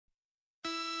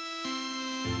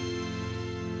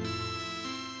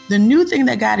The new thing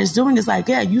that God is doing is like,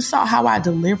 yeah, you saw how I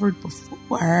delivered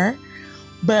before,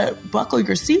 but buckle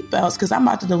your seatbelts because I'm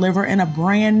about to deliver in a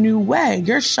brand new way.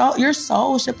 Your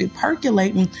soul should be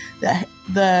percolating.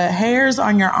 The hairs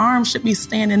on your arms should be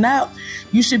standing up.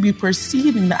 You should be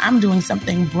perceiving that I'm doing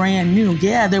something brand new.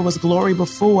 Yeah, there was glory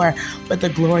before, but the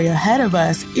glory ahead of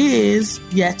us is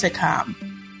yet to come.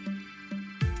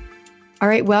 All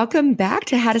right, welcome back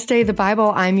to How to Study the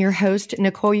Bible. I'm your host,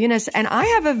 Nicole Eunice, and I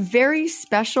have a very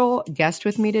special guest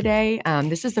with me today.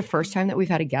 This is the first time that we've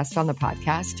had a guest on the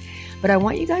podcast, but I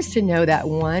want you guys to know that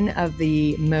one of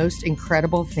the most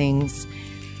incredible things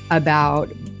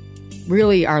about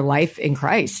really our life in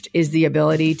Christ is the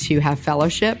ability to have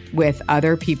fellowship with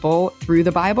other people through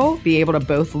the Bible, be able to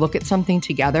both look at something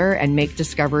together and make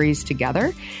discoveries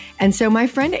together. And so my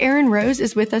friend Erin Rose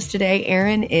is with us today.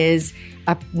 Erin is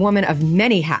a woman of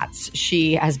many hats.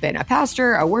 She has been a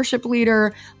pastor, a worship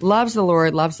leader, loves the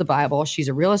Lord, loves the Bible. She's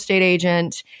a real estate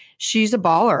agent. She's a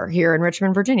baller here in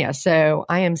Richmond, Virginia. So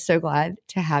I am so glad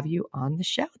to have you on the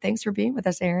show. Thanks for being with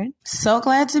us, Erin. So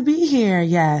glad to be here.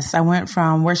 Yes, I went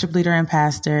from worship leader and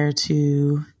pastor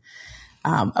to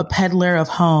a peddler of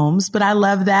homes, but I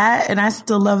love that. And I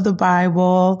still love the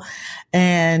Bible.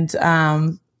 And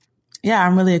yeah,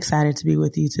 I'm really excited to be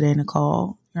with you today,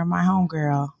 Nicole. You're my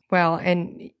homegirl. Well,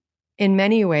 and in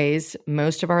many ways,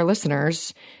 most of our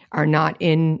listeners are not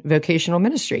in vocational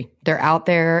ministry. They're out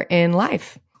there in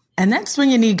life. And that's when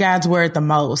you need God's word the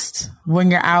most, when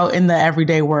you're out in the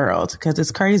everyday world, because it's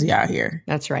crazy out here.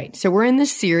 That's right. So we're in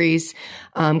this series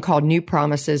called New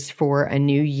Promises for a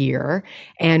New Year.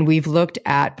 And we've looked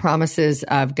at promises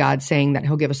of God saying that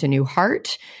he'll give us a new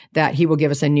heart, that he will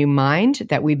give us a new mind,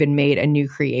 that we've been made a new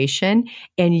creation.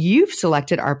 And you've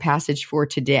selected our passage for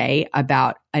today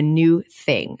about a new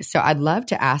thing. So I'd love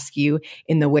to ask you,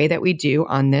 in the way that we do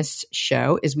on this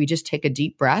show, is we just take a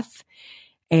deep breath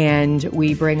and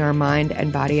we bring our mind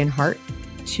and body and heart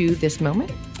to this moment.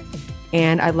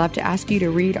 And I'd love to ask you to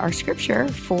read our scripture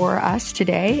for us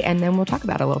today, and then we'll talk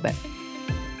about it a little bit.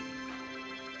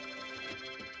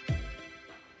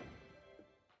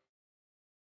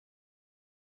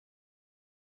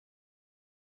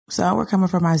 So we're coming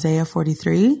from Isaiah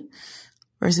 43,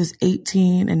 verses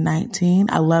 18 and 19.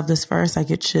 I love this verse. I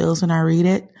get chills when I read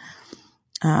it.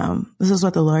 This is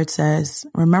what the Lord says.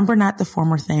 Remember not the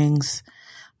former things,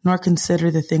 nor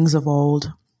consider the things of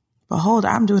old. Behold,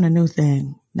 I'm doing a new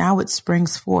thing. Now it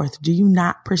springs forth. Do you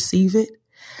not perceive it?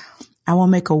 I will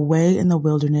make a way in the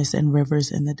wilderness and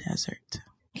rivers in the desert.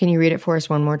 Can you read it for us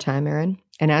one more time, Erin?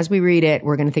 And as we read it,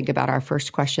 we're going to think about our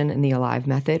first question in the Alive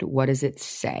method. What does it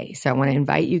say? So I want to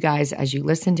invite you guys, as you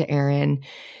listen to Erin,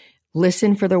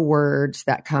 listen for the words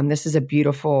that come. This is a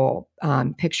beautiful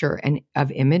picture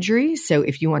of imagery. So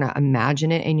if you want to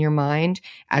imagine it in your mind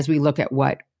as we look at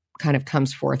what kind of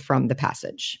comes forth from the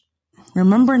passage.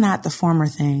 Remember not the former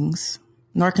things,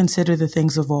 nor consider the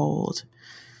things of old.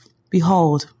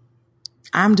 Behold,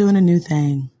 I'm doing a new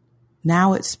thing.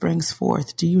 Now it springs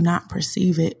forth. Do you not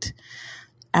perceive it?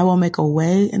 I will make a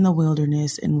way in the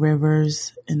wilderness and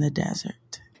rivers in the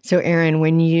desert. So, Erin,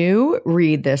 when you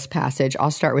read this passage, I'll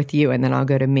start with you and then I'll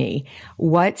go to me.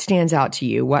 What stands out to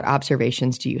you? What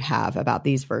observations do you have about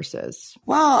these verses?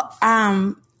 Well,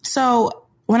 so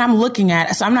when I'm looking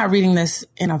at it, so I'm not reading this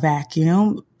in a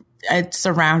vacuum. It's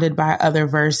surrounded by other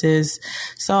verses.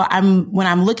 So when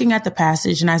I'm looking at the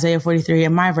passage in Isaiah 43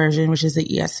 in my version, which is the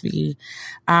ESV,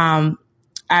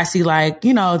 I see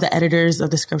the editors of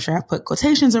the scripture have put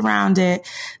quotations around it.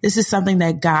 This is something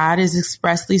that God is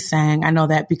expressly saying. I know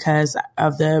that because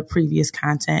of the previous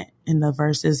content in the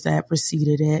verses that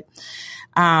preceded it.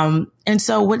 And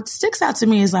so what sticks out to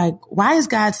me is why is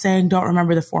God saying, don't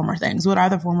remember the former things? What are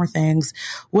the former things?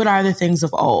 What are the things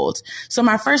of old? So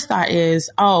my first thought is,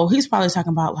 he's probably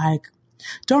talking about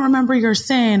don't remember your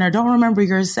sin, or don't remember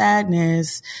your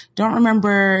sadness. Don't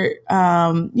remember,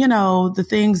 the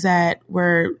things that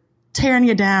were tearing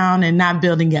you down and not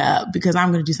building you up, because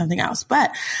I'm going to do something else.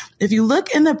 But if you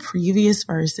look in the previous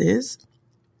verses,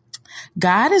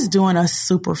 God is doing a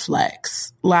super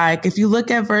flex. If you look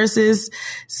at verses,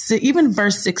 even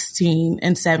verse 16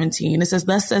 and 17, it says,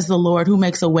 thus says the Lord, who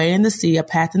makes a way in the sea, a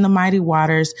path in the mighty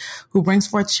waters, who brings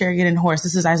forth chariot and horse.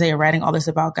 This is Isaiah writing all this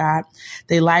about God.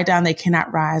 They lie down, they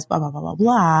cannot rise, blah, blah, blah, blah,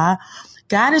 blah.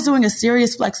 God is doing a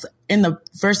serious flex in the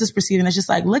verses preceding. It's just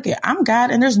look I'm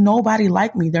God and there's nobody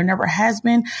like me. There never has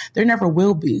been. There never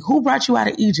will be. Who brought you out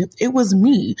of Egypt? It was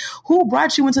me. Who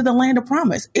brought you into the land of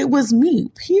promise? It was me,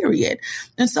 period.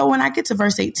 And so when I get to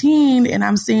verse 18 and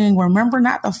I'm seeing, remember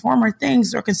not the former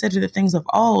things or consider the things of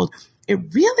old, it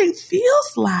really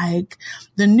feels like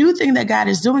the new thing that God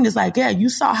is doing is like, yeah, you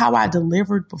saw how I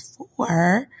delivered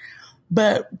before,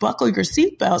 but buckle your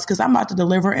seatbelts because I'm about to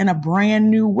deliver in a brand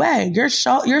new way. Your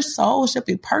soul should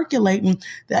be percolating.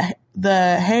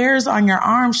 The hairs on your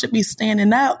arm should be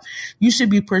standing up. You should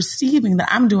be perceiving that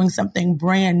I'm doing something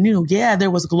brand new. Yeah,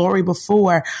 there was glory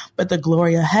before, but the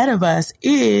glory ahead of us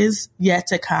is yet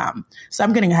to come. So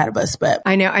I'm getting ahead of us, but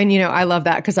I know. And, I love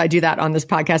that because I do that on this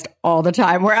podcast all the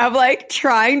time where I'm like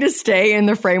trying to stay in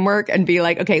the framework and be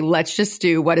like, okay, let's just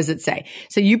do, what does it say?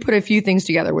 So you put a few things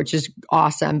together, which is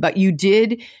awesome, but you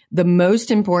did the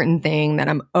most important thing that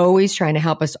I'm always trying to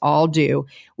help us all do,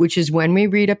 which is when we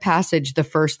read a passage, the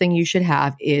first thing you should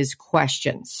have is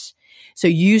questions. So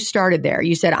you started there.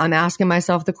 You said, I'm asking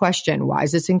myself the question, why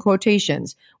is this in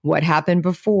quotations? What happened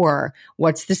before?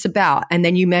 What's this about? And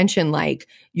then you mentioned like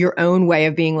your own way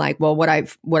of being like, well, what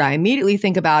I immediately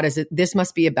think about is that this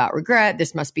must be about regret.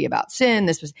 This must be about sin.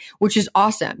 Which is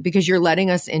awesome because you're letting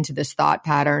us into this thought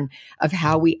pattern of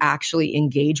how we actually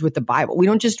engage with the Bible. We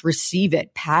don't just receive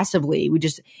it passively.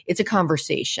 It's a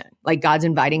conversation. Like God's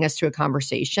inviting us to a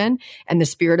conversation and the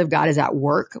Spirit of God is at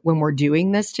work when we're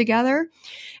doing this together.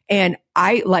 And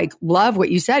I love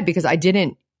what you said because I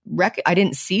didn't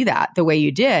see that the way you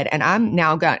did. And I'm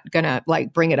now gonna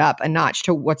bring it up a notch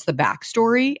to what's the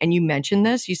backstory. And you mentioned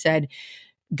this, you said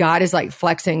God is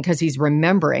flexing because he's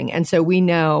remembering. And so we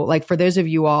know, for those of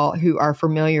you all who are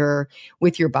familiar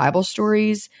with your Bible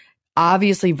stories,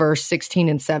 obviously verse 16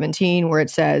 and 17, where it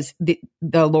says,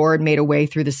 the Lord made a way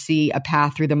through the sea, a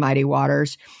path through the mighty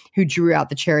waters, who drew out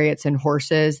the chariots and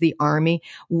horses, the army.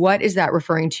 What is that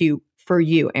referring to for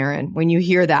you, Erin? When you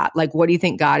hear that, what do you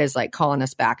think God is calling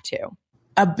us back to?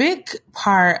 A big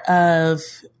part of,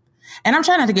 and I'm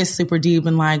trying not to get super deep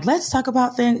and let's talk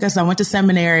about things because I went to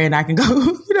seminary and I can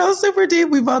go, super deep.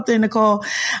 We both did, Nicole.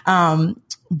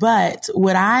 But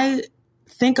what I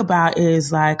think about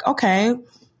is okay,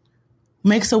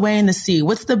 makes a way in the sea.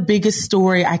 What's the biggest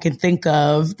story I can think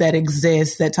of that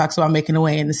exists that talks about making a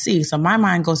way in the sea? So my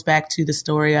mind goes back to the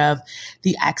story of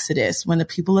the Exodus, when the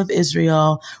people of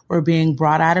Israel were being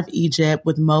brought out of Egypt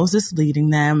with Moses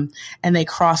leading them, and they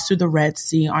crossed through the Red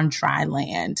Sea on dry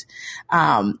land.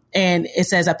 And it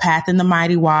says a path in the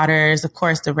mighty waters. Of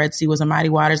course, the Red Sea was a mighty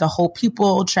waters. A whole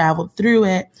people traveled through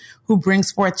it who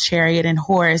brings forth chariot and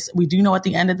horse. We do know at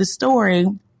the end of the story,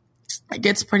 it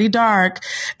gets pretty dark,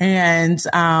 and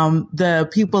the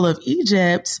people of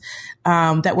Egypt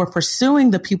that were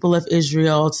pursuing the people of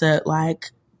Israel to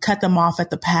cut them off at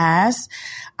the pass.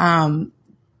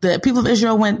 The people of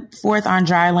Israel went forth on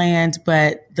dry land,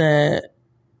 but the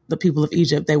people of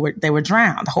Egypt, they were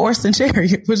drowned. The horse and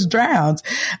chariot was drowned.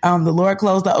 The Lord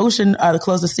closed the ocean,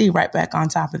 closed the sea right back on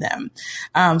top of them.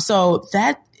 So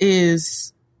that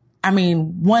is,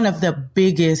 one of the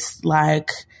biggest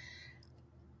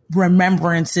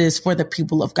remembrances for the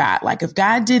people of God. If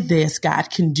God did this, God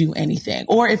can do anything.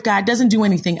 Or if God doesn't do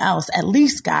anything else, at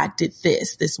least God did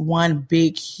this one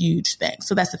big, huge thing.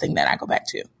 So that's the thing that I go back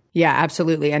to. Yeah,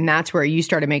 absolutely. And that's where you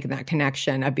started making that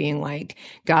connection of being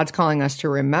God's calling us to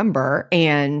remember.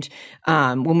 And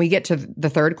when we get to the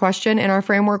third question in our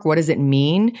framework, what does it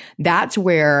mean? That's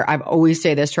where I've always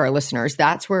say this to our listeners.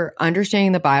 That's where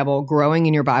understanding the Bible, growing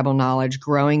in your Bible knowledge,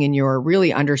 growing in your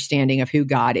really understanding of who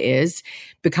God is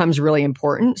becomes really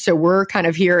important. So we're kind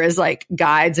of here as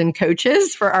guides and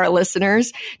coaches for our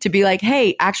listeners to be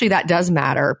hey, actually that does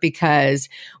matter, because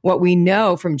what we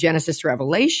know from Genesis to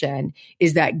Revelation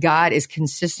is that God is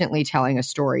consistently telling a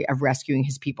story of rescuing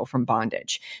his people from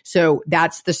bondage. So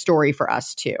that's the story for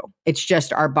us too. It's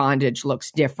just our bondage looks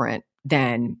different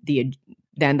than the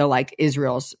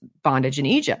Israel's bondage in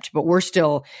Egypt, but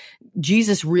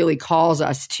Jesus really calls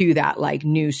us to that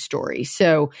new story.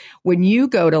 So when you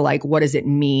go to what does it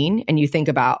mean? And you think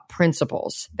about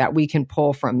principles that we can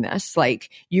pull from this,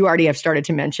 you already have started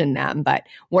to mention them, but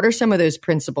what are some of those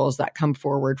principles that come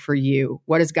forward for you?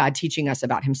 What is God teaching us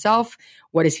about himself?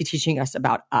 What is he teaching us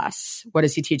about us? What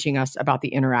is he teaching us about the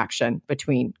interaction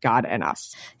between God and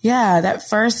us? Yeah, that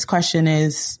first question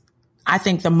is, I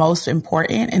think, the most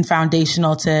important and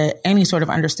foundational to any sort of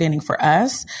understanding for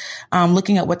us,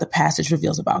 looking at what the passage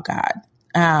reveals about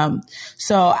God.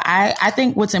 So I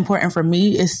think what's important for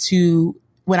me is to,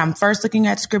 when I'm first looking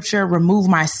at scripture, remove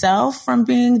myself from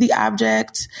being the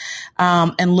object,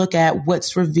 and look at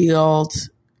what's revealed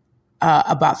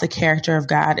about the character of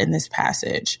God in this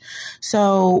passage.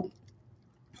 So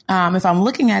if I'm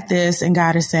looking at this and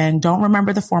God is saying, don't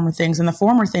remember the former things, and the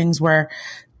former things were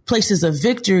places of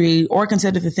victory, or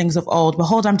consider the things of old.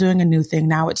 Behold, I'm doing a new thing.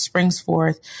 Now it springs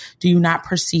forth. Do you not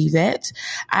perceive it?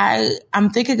 I'm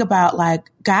thinking about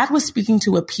like God was speaking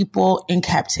to a people in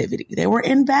captivity. They were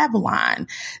in Babylon.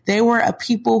 They were a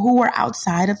people who were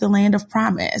outside of the land of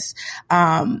promise.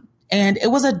 And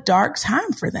it was a dark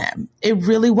time for them. It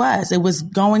really was. It was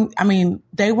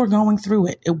they were going through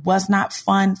it. It was not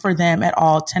fun for them at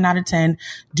all. 10 out of 10.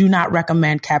 Do not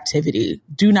recommend captivity.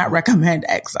 Do not recommend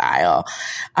exile.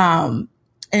 And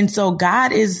so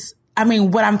God is,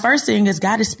 what I'm first seeing is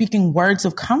God is speaking words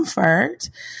of comfort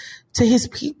to his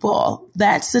people.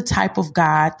 That's the type of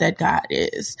God that God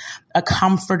is, a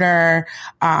comforter.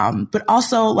 But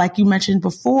also, like you mentioned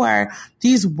before,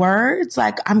 these words,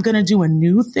 like, I'm going to do a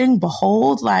new thing.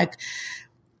 Behold, like,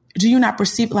 do you not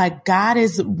perceive, like, God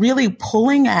is really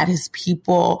pulling at his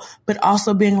people, but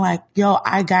also being like, yo,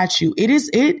 I got you. It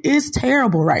is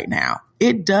terrible right now.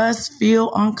 It does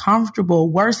feel uncomfortable,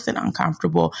 worse than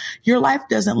uncomfortable. Your life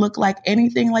doesn't look like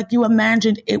anything like you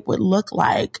imagined it would look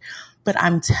like. But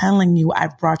I'm telling you,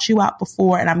 I've brought you out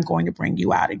before and I'm going to bring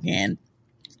you out again.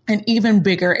 And even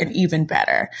bigger and even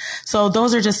better. So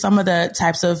those are just some of the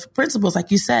types of principles. Like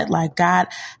you said, like God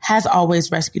has always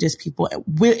rescued his people,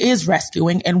 is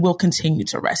rescuing, and will continue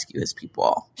to rescue his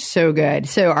people. So good.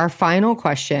 So our final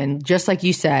question, just like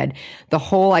you said, the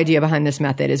whole idea behind this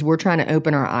method is we're trying to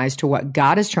open our eyes to what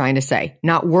God is trying to say,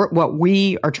 not what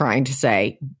we are trying to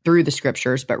say through the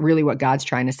scriptures, but really what God's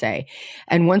trying to say.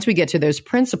 And once we get to those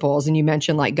principles, and you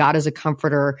mentioned like God is a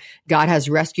comforter, God has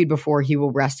rescued before, he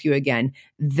will rescue again.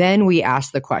 Then we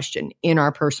ask the question in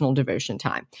our personal devotion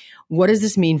time, what does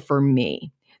this mean for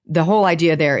me? The whole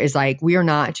idea there is like, we are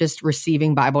not just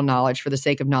receiving Bible knowledge for the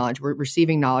sake of knowledge. We're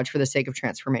receiving knowledge for the sake of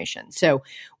transformation. So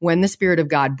when the Spirit of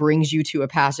God brings you to a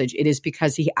passage, it is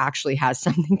because he actually has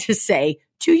something to say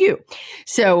to you.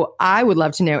 So I would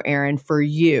love to know, Erin, for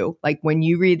you, like when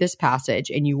you read this passage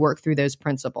and you work through those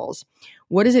principles,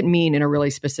 what does it mean in a really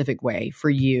specific way for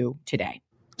you today?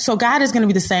 So God is going to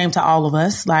be the same to all of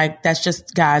us. Like, that's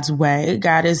just God's way.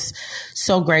 God is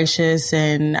so gracious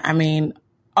and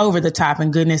over the top in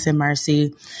goodness and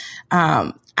mercy.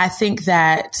 I think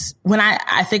that when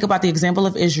I think about the example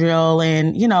of Israel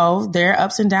and, their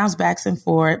ups and downs, back and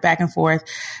forth,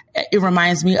 it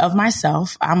reminds me of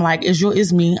myself. I'm like, Israel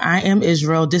is me. I am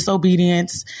Israel.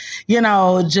 Disobedience,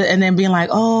 and then being like,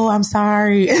 oh, I'm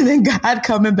sorry. And then God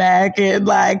coming back and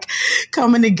like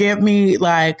coming to get me,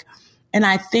 like. And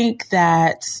I think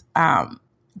that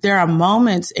there are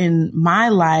moments in my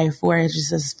life where it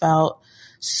just felt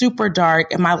super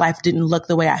dark and my life didn't look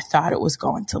the way I thought it was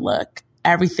going to look.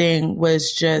 Everything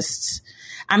was just,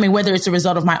 whether it's a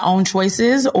result of my own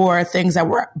choices or things that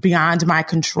were beyond my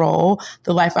control,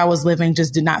 the life I was living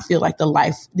just did not feel like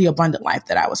the abundant life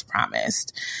that I was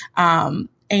promised.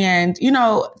 And,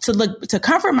 to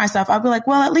comfort myself, I'll be like,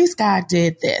 well, at least God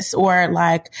did this, or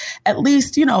like, at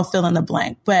least, fill in the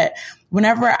blank. But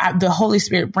whenever the Holy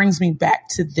Spirit brings me back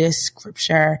to this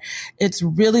scripture, it's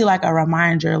really like a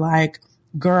reminder, like,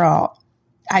 girl,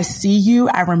 I see you.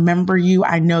 I remember you.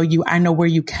 I know you. I know where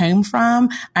you came from.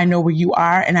 I know where you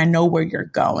are, and I know where you're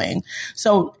going.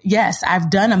 So yes, I've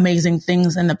done amazing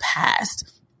things in the past,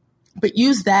 but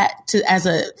use that as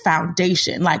a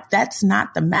foundation. Like, that's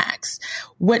not the max.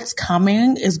 What's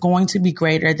coming is going to be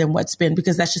greater than what's been,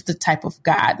 because that's just the type of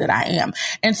God that I am.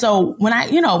 And so when I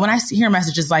hear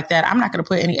messages like that, I'm not going to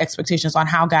put any expectations on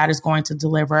how God is going to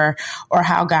deliver or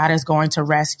how God is going to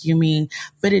rescue me.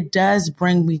 But it does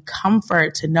bring me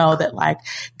comfort to know that, like,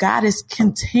 God is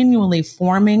continually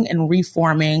forming and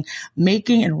reforming,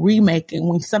 making and remaking.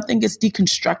 When something gets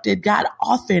deconstructed, God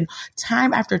often,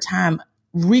 time after time,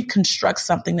 reconstruct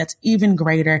something that's even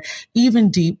greater, even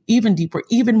deeper,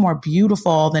 even more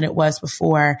beautiful than it was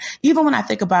before. Even when I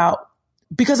think about,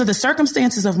 because of the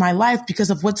circumstances of my life, because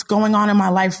of what's going on in my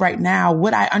life right now,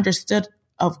 what I understood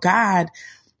of God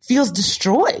feels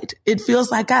destroyed. It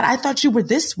feels like, God, I thought you were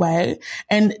this way.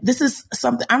 And this is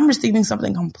something, I'm receiving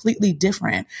something completely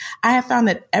different. I have found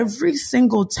that every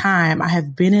single time I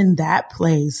have been in that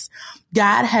place,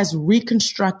 God has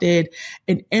reconstructed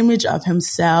an image of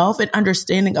himself, an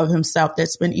understanding of himself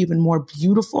that's been even more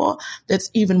beautiful,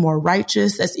 that's even more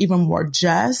righteous, that's even more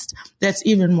just, that's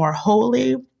even more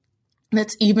holy,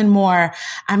 that's even more,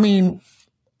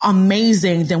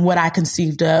 amazing than what I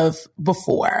conceived of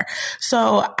before.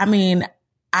 So,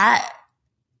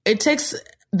 it takes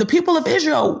the people of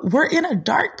Israel, we're in a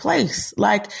dark place.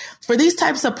 Like, for these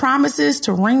types of promises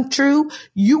to ring true,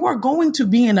 you are going to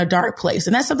be in a dark place.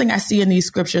 And that's something I see in these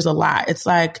scriptures a lot. It's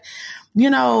like,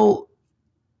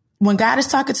 when God is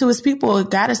talking to his people,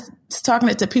 God is talking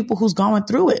it to people who's going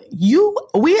through it.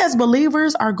 We as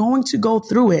believers are going to go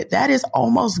through it. That is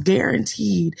almost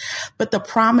guaranteed. But the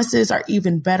promises are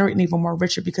even better and even more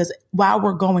richer, because while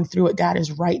we're going through it, God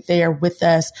is right there with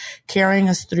us, carrying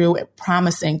us through and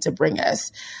promising to bring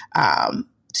us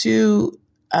to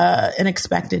an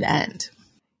expected end.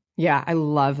 Yeah, I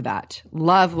love that.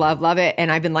 Love it.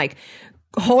 And I've been like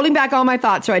holding back all my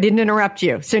thoughts so I didn't interrupt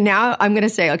you. So now I'm going to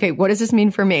say, okay, what does this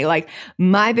mean for me? Like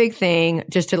my big thing,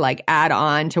 just to like add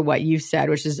on to what you said,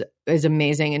 which is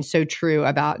amazing and so true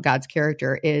about God's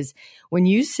character, is when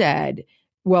you said,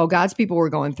 well, God's people were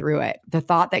going through it, the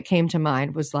thought that came to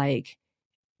mind was like,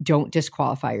 don't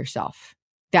disqualify yourself.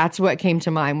 That's what came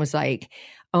to mind, was like,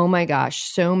 oh my gosh,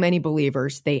 so many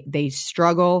believers, they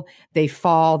struggle, they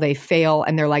fall, they fail,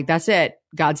 and they're like, that's it.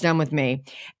 God's done with me.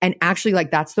 And actually,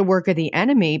 like, that's the work of the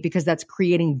enemy, because that's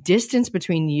creating distance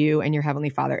between you and your Heavenly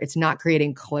Father. It's not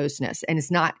creating closeness, and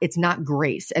it's not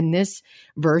grace. And this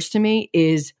verse to me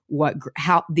is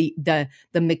how the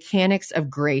mechanics of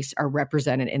grace are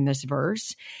represented in this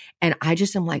verse. And I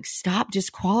just am like, stop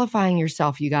disqualifying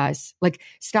yourself, you guys. Like,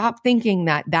 stop thinking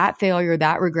that failure,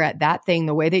 that regret, that thing,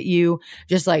 the way that you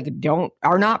just like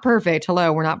are not perfect.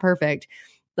 Hello, we're not perfect.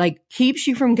 Like, keeps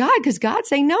you from God, because God's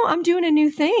saying, no, I'm doing a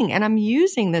new thing. And I'm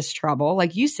using this trouble,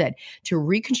 like you said, to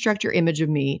reconstruct your image of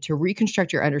me, to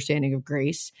reconstruct your understanding of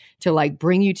grace, to like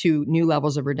bring you to new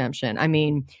levels of redemption. I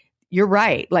mean, you're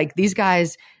right. Like, these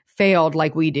guys failed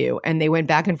like we do, and they went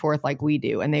back and forth like we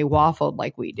do, and they waffled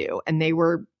like we do, and they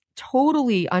were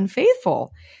totally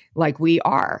unfaithful like we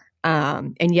are.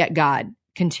 And yet God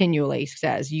continually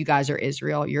says, you guys are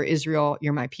Israel. You're Israel.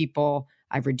 You're my people.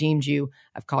 I've redeemed you.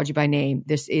 I've called you by name.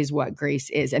 This is what grace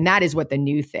is. And that is what the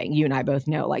new thing, you and I both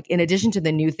know, like, in addition to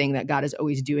the new thing that God is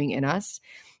always doing in us,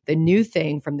 the new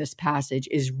thing from this passage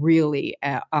is really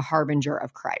a harbinger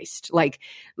of Christ. Like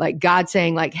God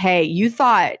saying, like, hey, you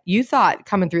thought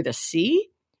coming through the sea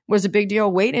was a big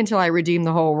deal. Wait until I redeem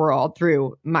the whole world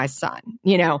through my son,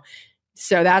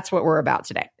 So that's what we're about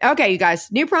today. Okay, you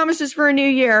guys, new promises for a new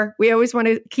year. We always want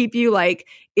to keep you like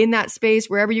in that space,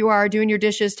 wherever you are, doing your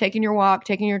dishes, taking your walk,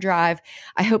 taking your drive.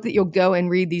 I hope that you'll go and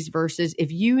read these verses. If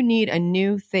you need a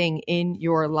new thing in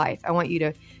your life, I want you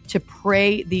to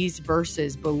pray these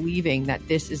verses, believing that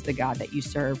this is the God that you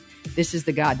serve. This is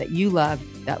the God that you love,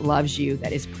 that loves you,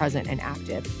 that is present and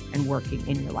active and working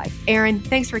in your life. Erin,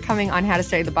 thanks for coming on How to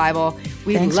Study the Bible.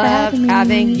 We love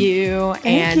having you.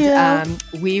 And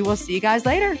we will see you guys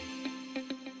later.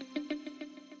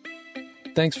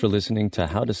 Thanks for listening to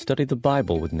How to Study the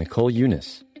Bible with Nicole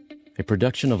Eunice, a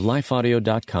production of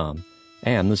lifeaudio.com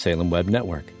and the Salem Web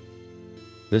Network.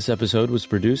 This episode was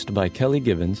produced by Kelly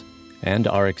Givens and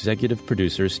our executive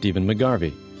producer, Stephen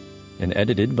McGarvey, and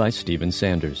edited by Stephen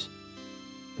Sanders.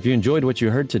 If you enjoyed what you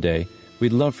heard today,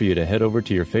 we'd love for you to head over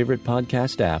to your favorite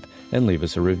podcast app and leave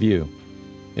us a review.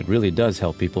 It really does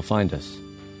help people find us.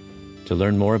 To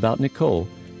learn more about Nicole,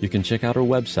 you can check out her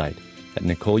website at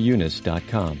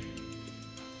NicoleEunice.com.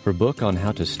 Her book on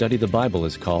how to study the Bible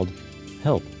is called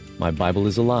Help, My Bible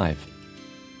is Alive,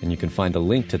 and you can find a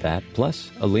link to that,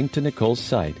 plus a link to Nicole's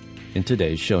site, in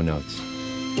today's show notes.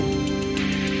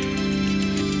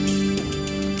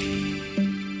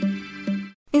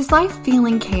 Is life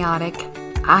feeling chaotic?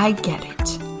 I get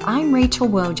it. I'm Rachel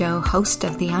Wojo, host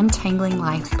of the Untangling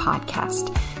Life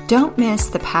podcast. Don't miss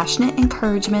the passionate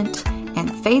encouragement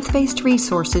and faith-based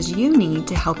resources you need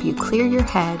to help you clear your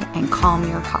head and calm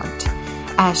your heart.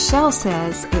 As Shell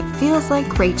says, it feels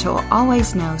like Rachel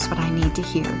always knows what I need to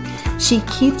hear. She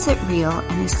keeps it real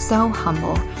and is so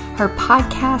humble. Her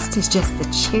podcast is just the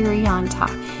cherry on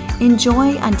top.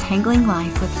 Enjoy Untangling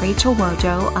Life with Rachel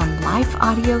Wojo on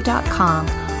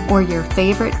lifeaudio.com or your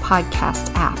favorite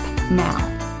podcast app now.